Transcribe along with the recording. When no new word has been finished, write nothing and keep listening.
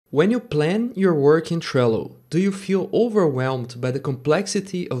When you plan your work in Trello, do you feel overwhelmed by the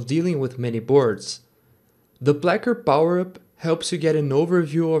complexity of dealing with many boards? The Placker Power-Up helps you get an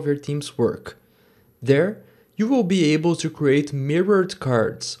overview of your team's work. There, you will be able to create mirrored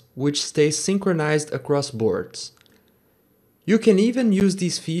cards, which stay synchronized across boards. You can even use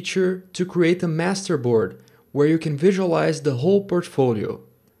this feature to create a master board where you can visualize the whole portfolio.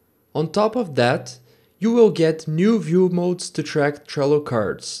 On top of that, you will get new view modes to track Trello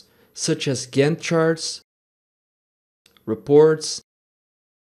cards, such as Gantt charts, reports,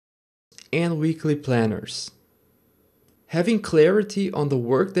 and weekly planners. Having clarity on the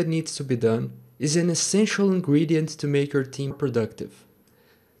work that needs to be done is an essential ingredient to make your team productive.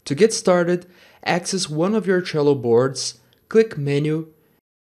 To get started, access one of your Trello boards, click Menu,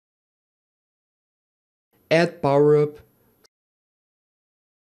 Add Power-Up,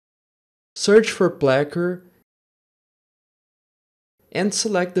 search for Placker, and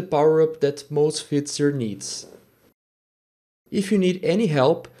select the power-up that most fits your needs. If you need any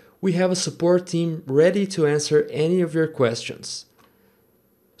help, we have a support team ready to answer any of your questions.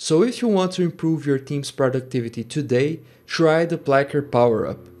 So if you want to improve your team's productivity today, try the Placker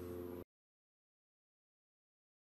Power-Up.